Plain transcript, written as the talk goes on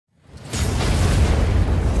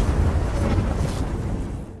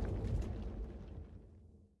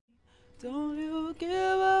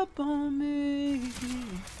up on me.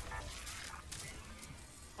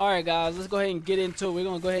 All right, guys, let's go ahead and get into it. We're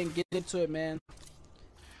going to go ahead and get into it, man.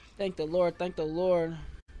 Thank the Lord. Thank the Lord.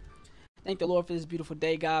 Thank the Lord for this beautiful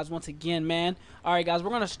day, guys, once again, man. All right, guys, we're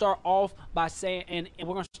going to start off by saying, and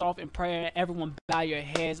we're going to start off in prayer. Everyone bow your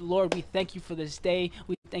heads. Lord, we thank you for this day.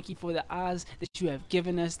 We thank you for the eyes that you have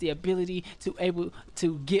given us, the ability to able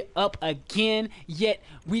to get up again. Yet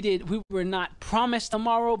we were not promised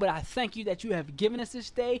tomorrow, but I thank you that you have given us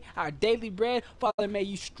this day, our daily bread. Father, may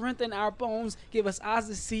you strengthen our bones, give us eyes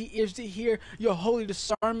to see, ears to hear, your holy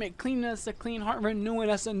discernment, clean us a clean heart, renewing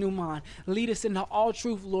us a new mind. Lead us into all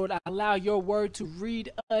truth, Lord. Allow your word to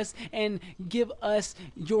read us and give us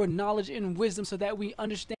your knowledge and wisdom so that we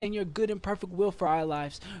understand your good and perfect will for our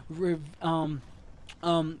lives. Reveal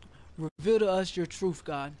to us your truth,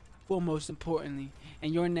 God, foremost importantly,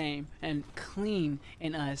 in your name, and clean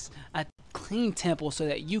in us a clean temple so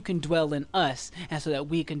that you can dwell in us and so that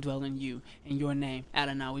we can dwell in you. In your name,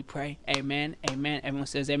 Adonai, we pray. Amen. Amen. Everyone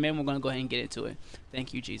says amen. We're going to go ahead and get into it.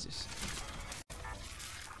 Thank you, Jesus.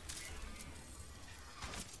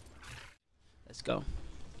 Let's go.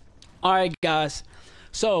 All right, guys.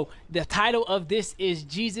 So the title of this is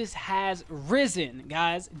Jesus has risen,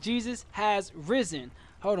 guys. Jesus has risen.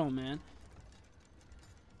 Hold on, man.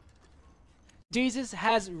 Jesus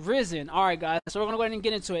has risen. All right, guys. So we're going to go ahead and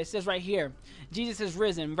get into it. It says right here, Jesus has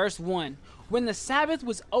risen. Verse 1. When the Sabbath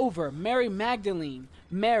was over, Mary Magdalene,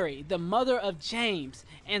 Mary, the mother of James,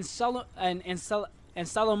 and Salome,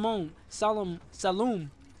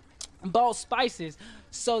 bought spices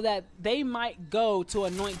so that they might go to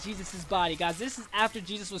anoint Jesus' body. Guys, this is after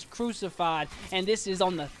Jesus was crucified, and this is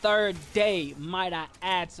on the third day, might I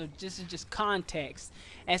add. So this is just context.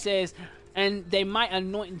 It says, and they might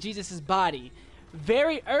anoint Jesus' body.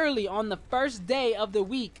 Very early on the first day of the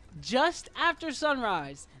week, just after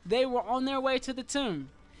sunrise, they were on their way to the tomb,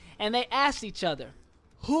 and they asked each other,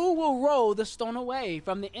 who will roll the stone away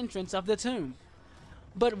from the entrance of the tomb?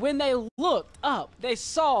 But when they looked up, they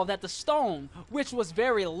saw that the stone, which was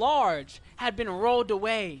very large, had been rolled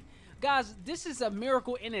away. Guys, this is a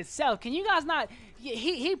miracle in itself. Can you guys not?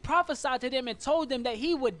 He prophesied to them and told them that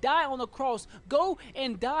he would die on the cross, go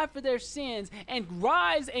and die for their sins, and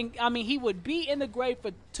rise. And I mean, he would be in the grave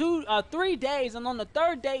for 3 days, and on the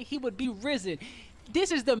third day he would be risen.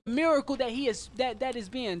 This is the miracle that that is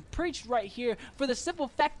being preached right here, for the simple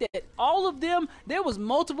fact that all of them, there was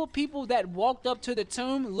multiple people that walked up to the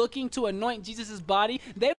tomb looking to anoint Jesus' body.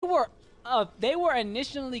 They were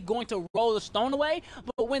initially going to roll the stone away,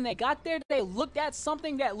 but when they got there, they looked at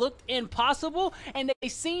something that looked impossible, and they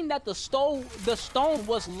seen that the stone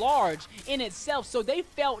was large in itself. So they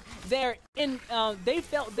felt their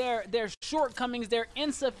shortcomings, their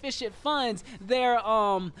insufficient funds,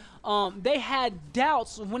 they had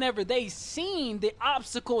doubts whenever they seen the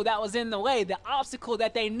obstacle that was in the way, the obstacle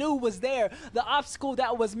that they knew was there, the obstacle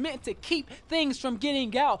that was meant to keep things from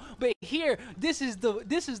getting out. But here, this is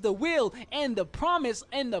the will and the promise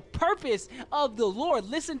and the purpose of the Lord.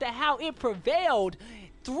 Listen to how it prevailed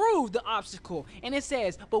through the obstacle. And it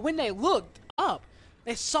says, but when they looked up,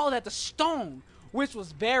 they saw that the stone, which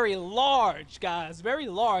was very large, guys, very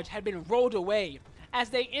large, had been rolled away. As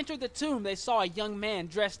they entered the tomb, they saw a young man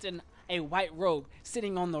dressed in a white robe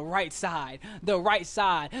sitting on the right side. The right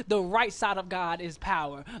side of God is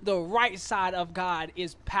power. The right side of God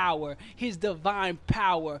is power. His divine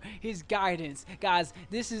power, his guidance. Guys,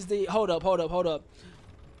 this is the, hold up.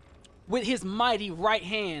 With his mighty right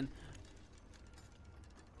hand.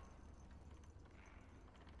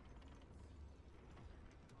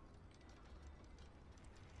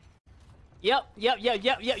 Yep.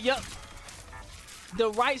 The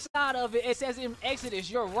right side of it, it says in Exodus,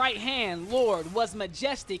 your right hand, Lord, was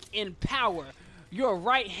majestic in power. Your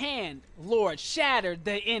right hand, Lord, shattered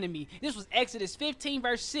the enemy. This was Exodus 15,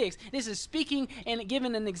 verse 6. This is speaking and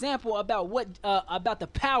giving an example about about the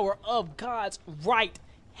power of God's right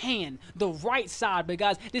hand, the right side. But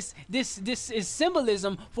guys, this is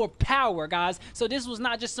symbolism for power, guys. So this was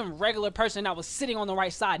not just some regular person that was sitting on the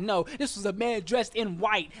right side. No, this was a man dressed in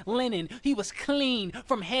white linen. He was clean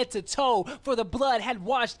from head to toe, for the blood had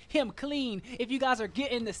washed him clean. If you guys are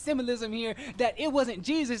getting the symbolism here, that it wasn't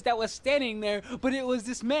Jesus that was standing there, but it was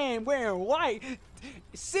this man wearing white,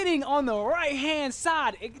 sitting on the right hand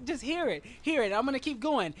side. Just hear it. I'm gonna keep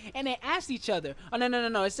going. And they asked each other, oh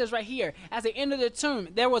no, it says right here, as they entered the tomb,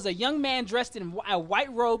 there was a young man dressed in a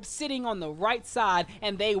white robe sitting on the right side,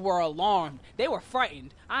 and they were alarmed. They were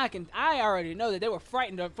frightened. I already know that they were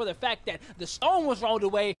frightened for the fact that the stone was rolled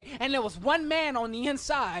away, and there was one man on the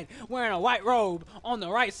inside wearing a white robe on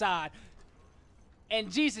the right side. And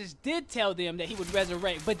Jesus did tell them that he would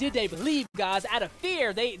resurrect, but did they believe, guys? Out of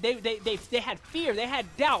fear, they had fear, they had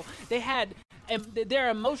doubt, their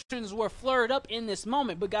emotions were flared up in this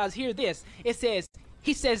moment. But guys, hear this.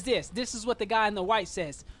 He says this is what the guy in the white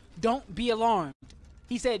says. Don't be alarmed.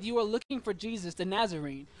 He said, you are looking for Jesus the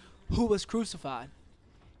Nazarene, who was crucified.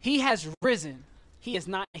 He has risen. He is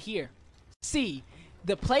not here. See,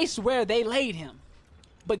 the place where they laid him.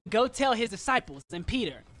 But go tell his disciples and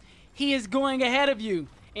Peter, he is going ahead of you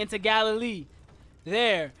into Galilee.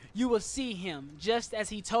 There you will see him just as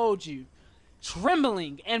he told you.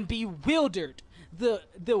 Trembling and bewildered,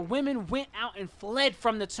 the women went out and fled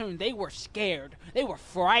from the tomb. They were scared. They were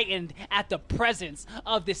frightened at the presence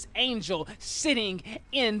of this angel sitting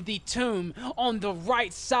in the tomb on the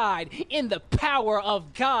right side, in the power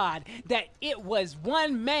of God, that it was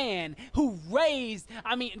one man who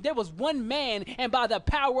there was one man, and by the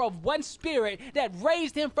power of one spirit that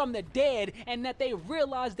raised him from the dead, and that they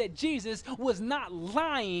realized that Jesus was not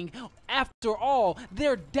lying after all.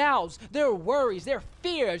 Their doubts, their worries, their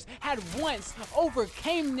fears had once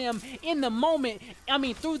overcame them in the moment.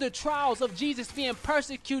 Through the trials of Jesus being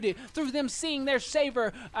persecuted, through them seeing their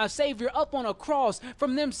Savior up on a cross,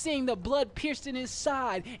 from them seeing the blood pierced in his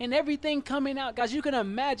side and everything coming out. Guys, you can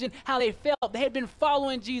imagine how they felt. They had been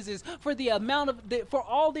following Jesus for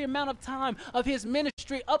all the amount of time of his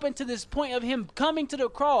ministry up until this point of him coming to the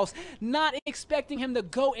cross, not expecting him to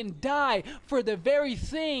go and die for the very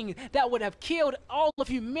thing that would have killed all of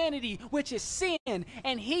humanity, which is sin.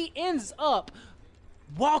 And he ends up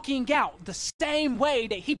walking out the same way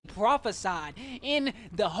that he prophesied in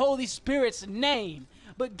the Holy Spirit's name.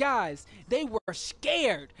 But guys, they were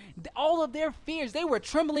scared. All of their fears, they were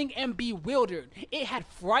trembling and bewildered. It had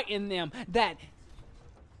frightened them that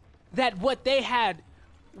what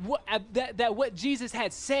Jesus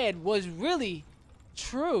had said was really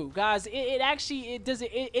true. Guys, it actually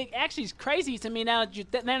is crazy to me now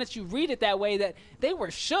that you read it that way, that they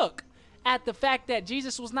were shook at the fact that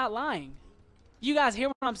Jesus was not lying. You guys hear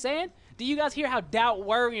what I'm saying? Do you guys hear how doubt,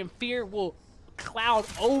 worry, and fear will cloud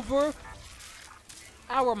over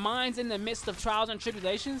our minds in the midst of trials and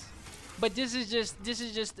tribulations? But this is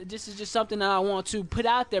just something that I want to put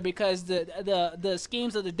out there, because the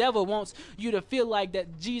schemes of the devil wants you to feel like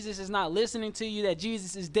that Jesus is not listening to you, that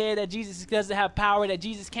Jesus is dead, that Jesus doesn't have power, that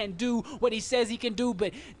Jesus can't do what he says he can do.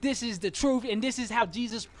 But this is the truth, and this is how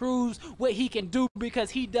Jesus proves what he can do,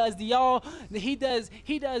 because he does the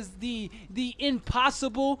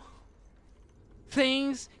impossible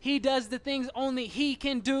things. He does the things only he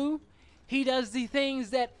can do. He does the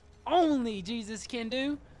things that only Jesus can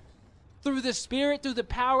do. Through the Spirit, through the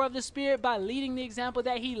power of the Spirit, by leading the example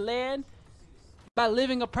that he led, by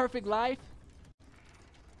living a perfect life.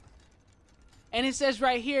 And it says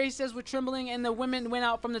right here, he says, with trembling, and the women went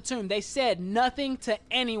out from the tomb. They said nothing to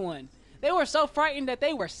anyone. They were so frightened that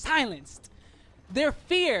they were silenced. Their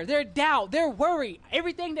fear, their doubt, their worry,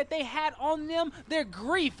 everything that they had on them, their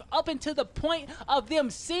grief, up until the point of them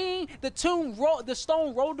seeing the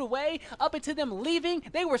stone rolled away, up until them leaving,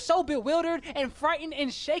 they were so bewildered and frightened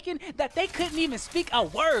and shaken that they couldn't even speak a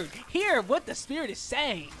word. Hear what the Spirit is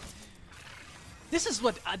saying. This is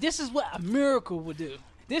what a miracle will do.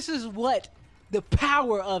 This is what the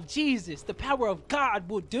power of Jesus, the power of God,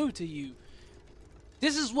 will do to you.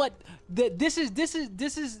 This is what the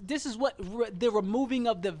removing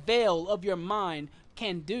of the veil of your mind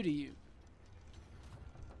can do to you.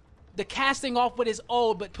 The casting off what is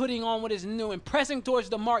old, but putting on what is new, and pressing towards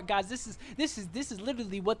the mark, guys. This is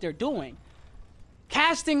literally what they're doing.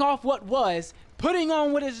 Casting off what was, putting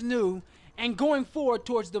on what is new, and going forward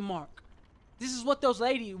towards the mark. This is what those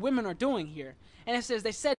women are doing here. And it says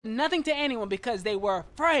they said nothing to anyone because they were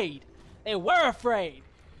afraid. They were afraid.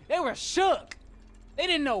 They were shook. They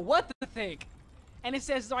didn't know what to think. And it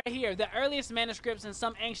says right here, the earliest manuscripts and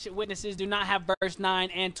some ancient witnesses do not have verse 9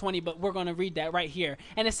 and 20, but we're going to read that right here.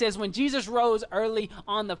 And it says, when Jesus rose early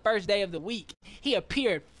on the first day of the week, he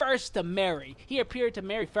appeared first to Mary. He appeared to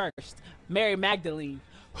Mary first, Mary Magdalene,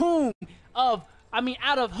 out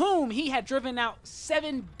of whom he had driven out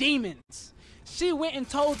 7 demons. She went and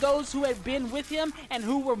told those who had been with him and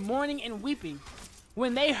who were mourning and weeping.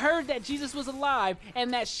 When they heard that Jesus was alive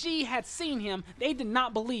and that she had seen him, they did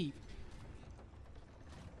not believe.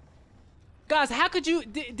 Guys, how could you,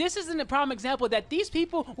 this isn't a prime example that these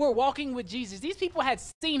people were walking with Jesus. These people had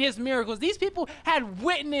seen his miracles. These people had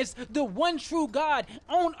witnessed the one true God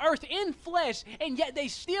on earth in flesh, and yet they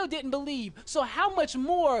still didn't believe. So how much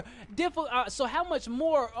more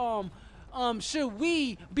should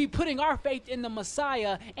we be putting our faith in the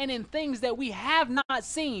Messiah and in things that we have not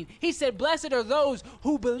seen? He said, blessed are those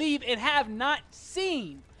who believe and have not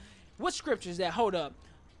seen. What scripture is that? Hold up.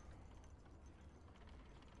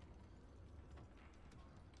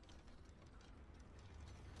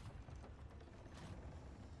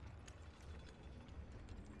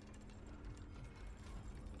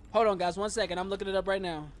 Hold on, guys. 1 second. I'm looking it up right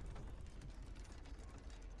now.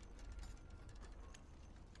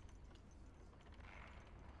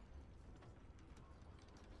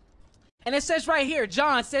 And it says right here,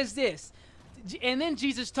 John says this. And then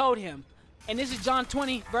Jesus told him, and this is John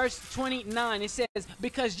 20, verse 29. It says,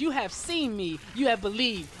 because you have seen me, you have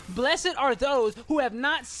believed. Blessed are those who have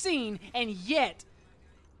not seen and yet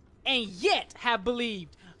have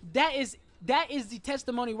believed. That is the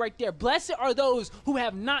testimony right there. Blessed are those who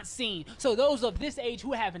have not seen. So those of this age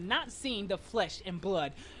who have not seen the flesh and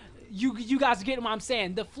blood. You guys get what I'm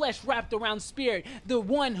saying? The flesh wrapped around spirit. The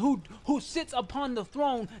one who sits upon the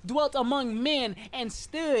throne, dwelt among men, and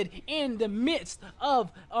stood in the midst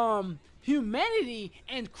of humanity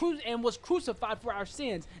and was crucified for our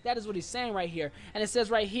sins. That is what he's saying right here. And it says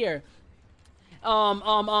right here, and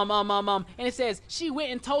it says, she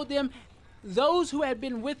went and told them, those who had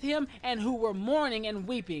been with him and who were mourning and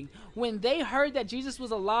weeping. When they heard that Jesus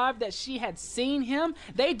was alive, that she had seen him,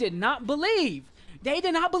 they did not believe. They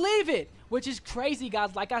did not believe it, which is crazy,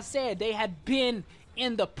 guys. Like I said, they had been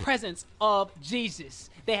in the presence of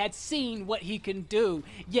Jesus. They had seen what he can do,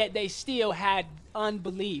 yet they still had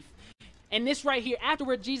unbelief. And this right here,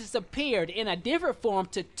 afterward Jesus appeared in a different form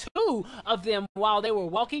to two of them while they were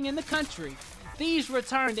walking in the country. These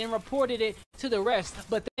returned and reported it to the rest,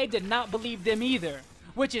 but they did not believe them either,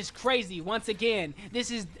 which is crazy. Once again, this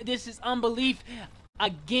is unbelief.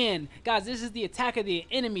 Again, guys, this is the attack of the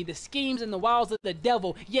enemy, the schemes and the wiles of the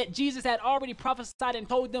devil. Yet Jesus had already prophesied and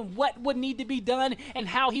told them what would need to be done and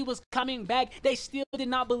how he was coming back. They still did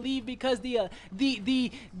not believe because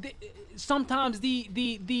sometimes the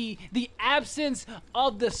absence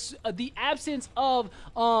of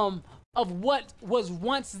what was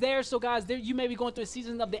once there. So guys, you may be going through a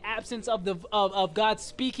season of the absence of God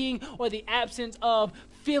speaking, or the absence of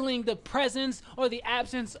feeling the presence, or the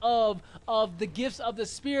absence of the gifts of the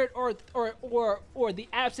Spirit, or the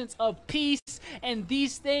absence of peace and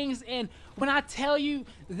these things. And when I tell you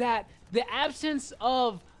that the absence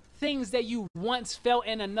of things that you once felt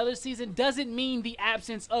in another season doesn't mean the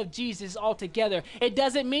absence of Jesus altogether. It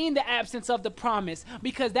doesn't mean the absence of the promise,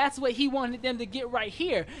 because that's what he wanted them to get right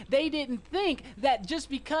here. They didn't think that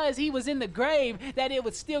just because he was in the grave that it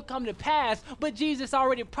would still come to pass, but Jesus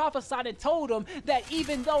already prophesied and told them that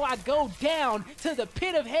even though I go down to the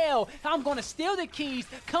pit of hell, I'm going to steal the keys,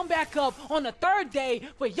 come back up on the third day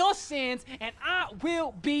for your sins, and I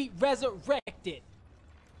will be resurrected.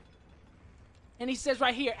 And he says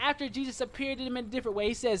right here, after Jesus appeared to them in a different way,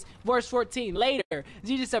 he says, verse 14, later,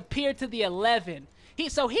 Jesus appeared to the 11.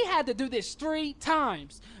 So he had to do this 3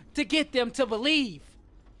 times to get them to believe.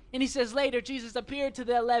 And he says later, Jesus appeared to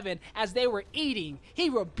the 11 as they were eating. He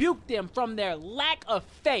rebuked them from their lack of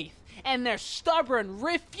faith and their stubborn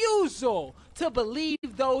refusal to believe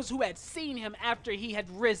those who had seen him after he had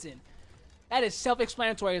risen. That is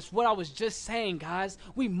self-explanatory. It's what I was just saying, guys.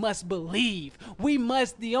 We must believe.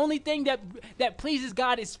 The only thing that pleases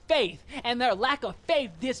God is faith. And their lack of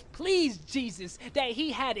faith displeased Jesus, that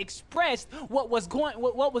he had expressed what was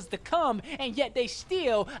to come, and yet they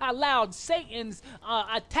still allowed Satan's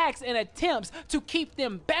attacks and attempts to keep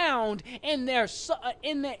them bound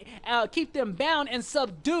keep them bound and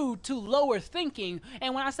subdued to lower thinking.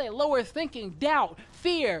 And when I say lower thinking, doubt,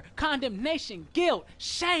 fear, condemnation, guilt,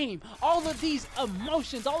 shame, all of these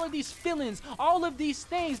emotions, all of these feelings, all of these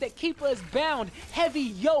things that keep us bound, heavy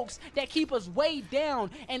yokes that keep us weighed down,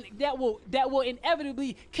 and that will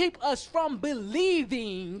inevitably keep us from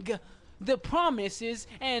believing the promises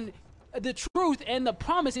and the truth and the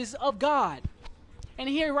promises of God. And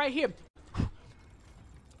here, right here,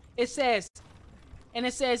 it says,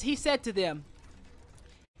 he said to them,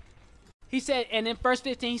 and in verse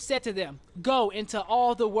 15, he said to them, go into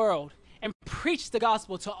all the world and preach the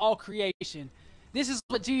gospel to all creation. This is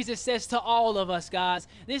what Jesus says to all of us, guys.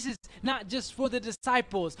 This is not just for the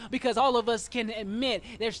disciples, because all of us can admit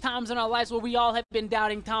there's times in our lives where we all have been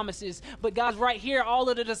doubting Thomases. But guys, right here, all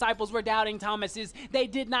of the disciples were doubting Thomases. They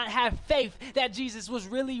did not have faith that Jesus was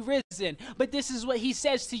really risen. But this is what he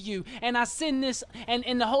says to you. And I send this,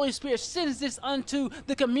 and the Holy Spirit sends this unto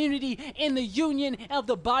the community in the union of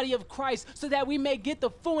the body of Christ, so that we may get the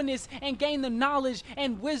fullness and gain the knowledge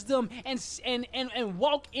and wisdom and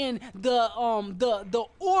walk in the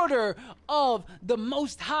order of the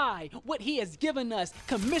Most High, what he has given us,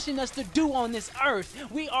 commissioned us to do on this earth.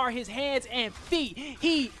 We are his hands and feet.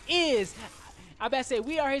 He is I better say,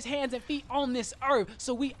 we are his hands and feet on this earth,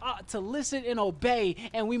 so we ought to listen and obey,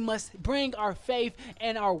 and we must bring our faith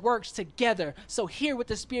and our works together. So hear what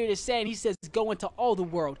the Spirit is saying. He says, go into all the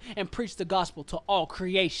world and preach the gospel to all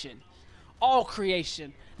creation. All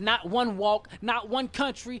creation. Not one walk, not one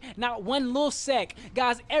country, not one little sect.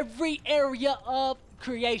 Guys, every area of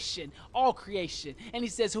creation, all creation. And he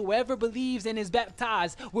says, whoever believes and is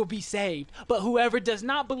baptized will be saved, but whoever does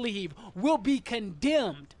not believe will be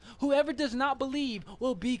condemned. Whoever does not believe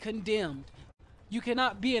will be condemned. You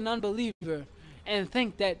cannot be an unbeliever and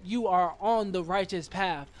think that you are on the righteous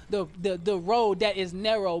path, the road that is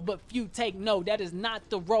narrow but few take. No, that is not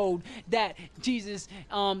the road that Jesus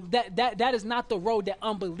that is not the road that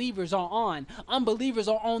unbelievers are on. Unbelievers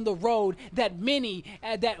are on the road that many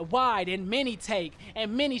that wide and many take,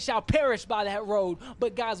 and many shall perish by that road.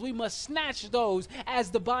 But guys, we must snatch those as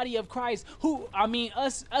the body of Christ,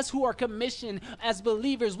 us who are commissioned as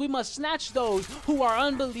believers. We must snatch those who are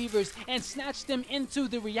unbelievers and snatch them into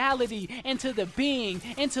the reality, into the being,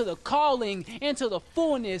 into the calling, into the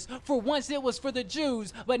fullness. For once it was for the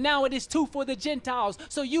Jews, but now it is too for the Gentiles.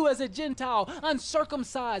 So you as a Gentile,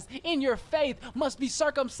 uncircumcised in your faith, must be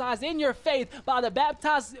circumcised in your faith by the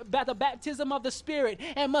baptism of the Spirit,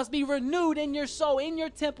 and must be renewed in your soul, in your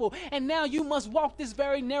temple. And now you must walk this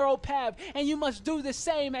very narrow path, and you must do the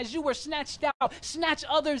same as you were snatched out. Snatch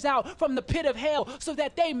others out from the pit of hell, so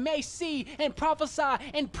that they may see and prophesy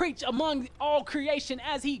and preach among all creation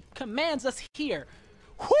as he commands us here.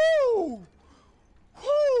 Whoo!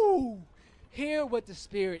 Whoo! Hear what the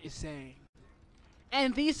Spirit is saying.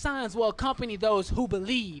 And these signs will accompany those who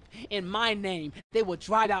believe in my name. They will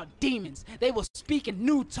drive out demons. They will speak in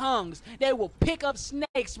new tongues. They will pick up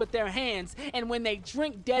snakes with their hands. And when they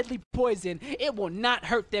drink deadly poison, it will not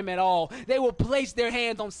hurt them at all. They will place their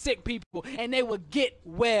hands on sick people, and they will get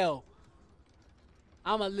well.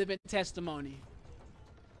 I'm a living testimony.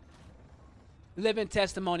 Living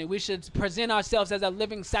testimony. We should present ourselves as a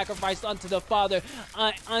living sacrifice unto the Father,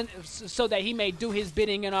 so that he may do his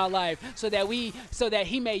bidding in our life, so that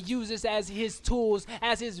he may use us as his tools,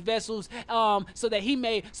 as his vessels, so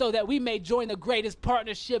that we may join the greatest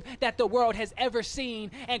partnership that the world has ever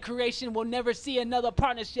seen, and creation will never see another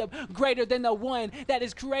partnership greater than the one that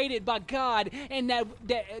is created by God, and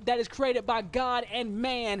that is created by God and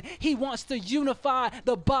man. He wants to unify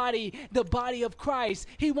the body of Christ.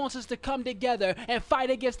 He wants us to come together and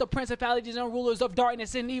fight against the principalities and rulers of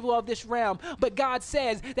darkness and evil of this realm. But God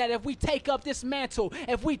says that if we take up this mantle,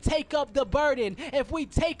 if we take up the burden, if we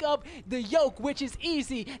take up the yoke, which is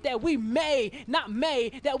easy, that we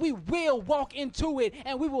that we will walk into it,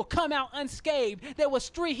 and we will come out unscathed. There was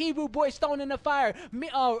 3 Hebrew boys thrown in the fire,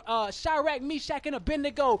 Shadrach, Meshach, and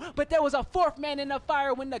Abednego, but there was a 4th man in the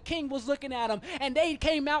fire when the king was looking at them, and they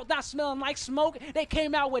came out not smelling like smoke. They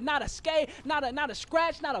came out with not a scathe, not a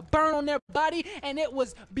scratch, not a burn on their body. And it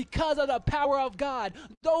was because of the power of God.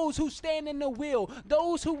 Those who stand in the will,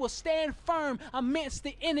 those who will stand firm amidst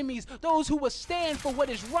the enemies, those who will stand for what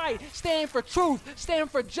is right, stand for truth,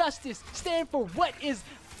 stand for justice, stand for what is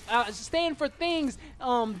stand for things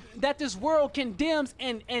that this world condemns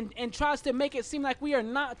and tries to make it seem like we are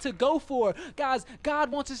not to go for. Guys,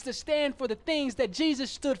 God wants us to stand for the things that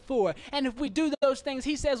Jesus stood for. And if we do those things,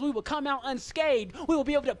 he says we will come out unscathed. We will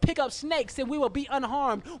be able to pick up snakes and we will be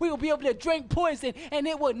unharmed. We will be able to drink poison and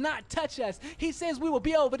it will not touch us. He says we will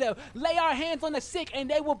be able to lay our hands on the sick and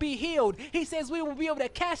they will be healed. He says we will be able to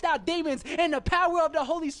cast out demons in the power of the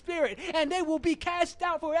Holy Spirit and they will be cast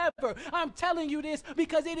out forever. I'm telling you this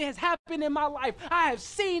because it has happened in my life. I have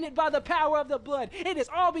seen it by the power of the blood. It is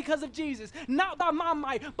all because of Jesus, not by my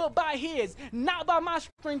might, but by his, not by my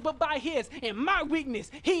strength, but by his. In my weakness,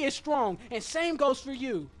 he is strong. And same goes for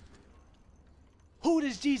you. Who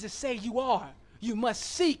does Jesus say you are? You must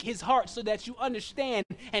seek his heart so that you understand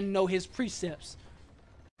and know his precepts.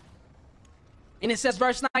 And it says,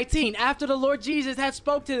 verse 19, after the Lord Jesus had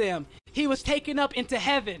spoke to them, he was taken up into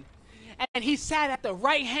heaven, and he sat at the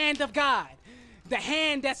right hand of God. The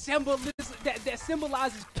hand that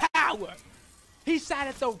symbolizes power. He sat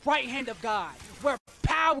at the right hand of God, where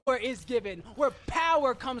power is given, where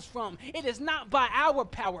power comes from. It is not by our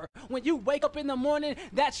power. When you wake up in the morning,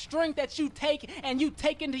 that strength that you take and you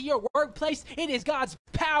take into your workplace, it is God's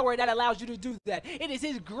power that allows you to do that. It is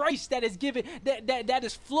his grace that is given, that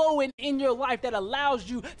is flowing in your life, that allows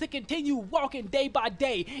you to continue walking day by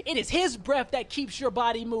day. It is his breath that keeps your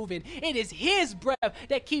body moving. It is his breath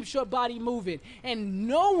that keeps your body moving. And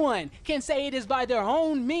no one can say it is by their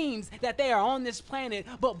own means that they are on this planet,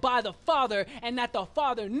 but by the Father, and that the Father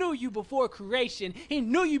Father knew you before creation. He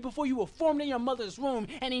knew you before you were formed in your mother's womb,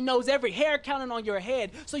 and he knows every hair counted on your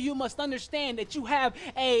head. So you must understand that you have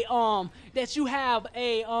there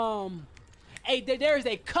is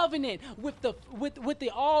a covenant with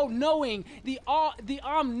the all-knowing, the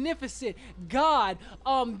omnipotent God,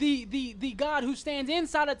 the God who stands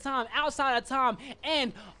inside of time, outside of time,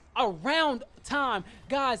 and around time.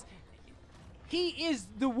 Guys, he is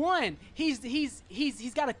the one. He's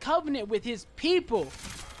got a covenant with his people.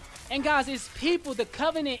 And guys, his people, the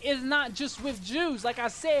covenant is not just with Jews. Like I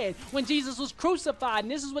said, when Jesus was crucified, and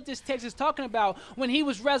this is what this text is talking about, when he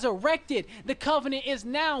was resurrected, the covenant is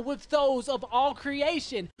now with those of all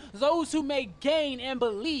creation, those who may gain and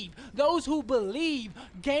believe. Those who believe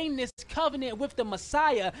gain this covenant with the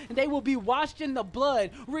Messiah, and they will be washed in the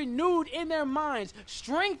blood, renewed in their minds,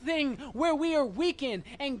 strengthening where we are weakened.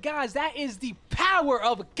 And guys, that is the power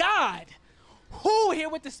of God. Who hear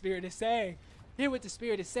what the Spirit is saying? Hear what the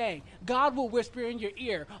Spirit is saying. God will whisper in your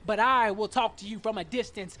ear, but I will talk to you from a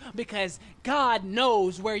distance, because God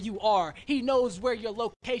knows where you are. He knows where your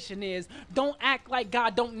location is. Don't act like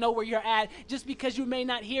God don't know where you're at just because you may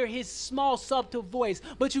not hear his small subtle voice,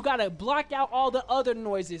 but you got to block out all the other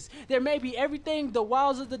noises. There may be everything, the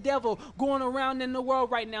wiles of the devil going around in the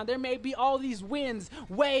world right now. There may be all these winds,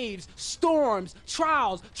 waves, storms,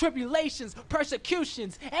 trials, tribulations,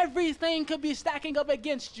 persecutions. Everything could be stacking up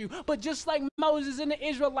against you, but just like Moses and the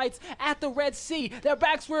Israelites at the Red Sea, their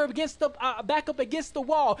backs were back up against the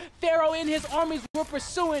wall. Pharaoh and his armies were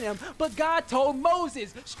pursuing him, but God told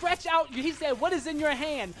Moses, stretch out, he said, what is in your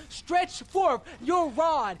hand? Stretch forth your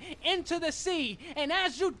rod into the sea, and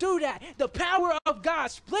as you do that, the power of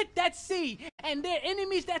God split that sea, and their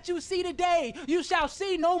enemies that you see today, you shall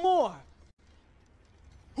see no more.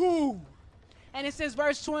 Whoo! And it says,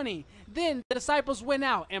 verse 20, then the disciples went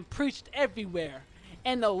out and preached everywhere,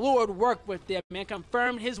 and the Lord worked with them and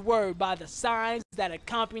confirmed his word by the signs that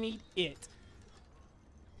accompanied it.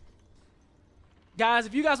 Guys,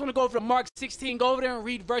 if you guys want to go over to Mark 16, go over there and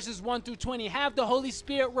read verses 1 through 20. Have the Holy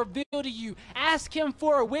Spirit reveal to you. Ask him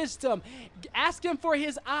for wisdom. Ask him for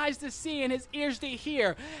his eyes to see and his ears to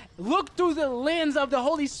hear. Look through the lens of the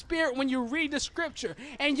Holy Spirit when you read the scripture,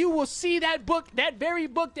 and you will see that book, that very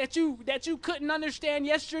book that you couldn't understand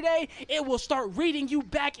yesterday. It will start reading you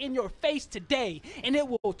back in your face today, and it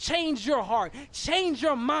will change your heart, change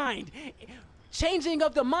your mind. Changing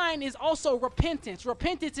of the mind is also repentance.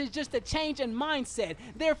 Repentance is just a change in mindset.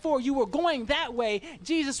 Therefore, you were going that way,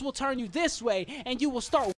 Jesus will turn you this way, and you will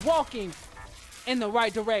start walking in the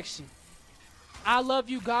right direction. I love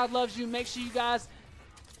you. God loves you. Make sure you guys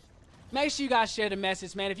share the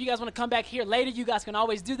message, man. If you guys want to come back here later, you guys can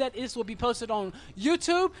always do that. This will be posted on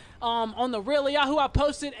YouTube. On the Real Yahoo, I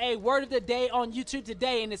posted a word of the day on YouTube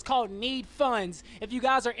today, and it's called Need Funds. If you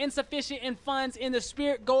guys are insufficient in funds in the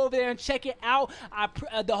Spirit, go over there and check it out.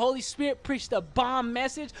 The Holy Spirit preached a bomb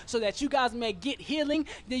message so that you guys may get healing,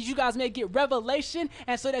 that you guys may get revelation,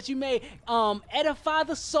 and so that you may edify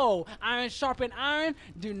the soul. Iron sharpen iron.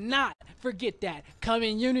 Do not forget that. Come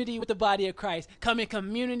in unity with the body of Christ. Come in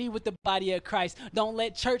community with the body of Christ. Don't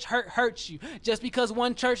let church hurt you. Just because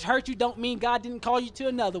one church hurt you don't mean God didn't call you to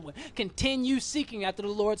another one. Continue seeking after the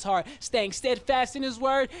Lord's heart, staying steadfast in his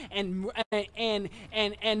word, and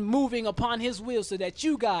moving upon his will, so that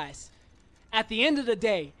you guys, at the end of the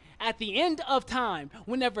day, at the end of time,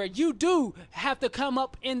 whenever you do have to come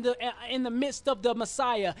up in the midst of the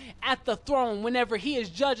Messiah at the throne, whenever he is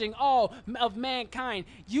judging all of mankind,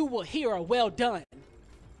 you will hear a well done.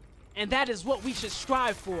 And that is what we should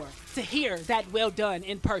strive for, to hear that well done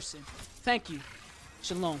in person. Thank you.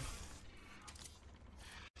 Shalom.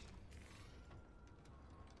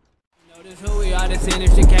 Notice who we are, the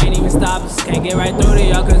sinners, you can't even stop us. Can't get right through to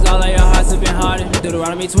y'all, cause all of your hearts have been hardened.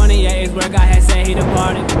 Deuteronomy 28 is where God has said he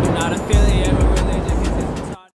departed. Do not affiliate with religion.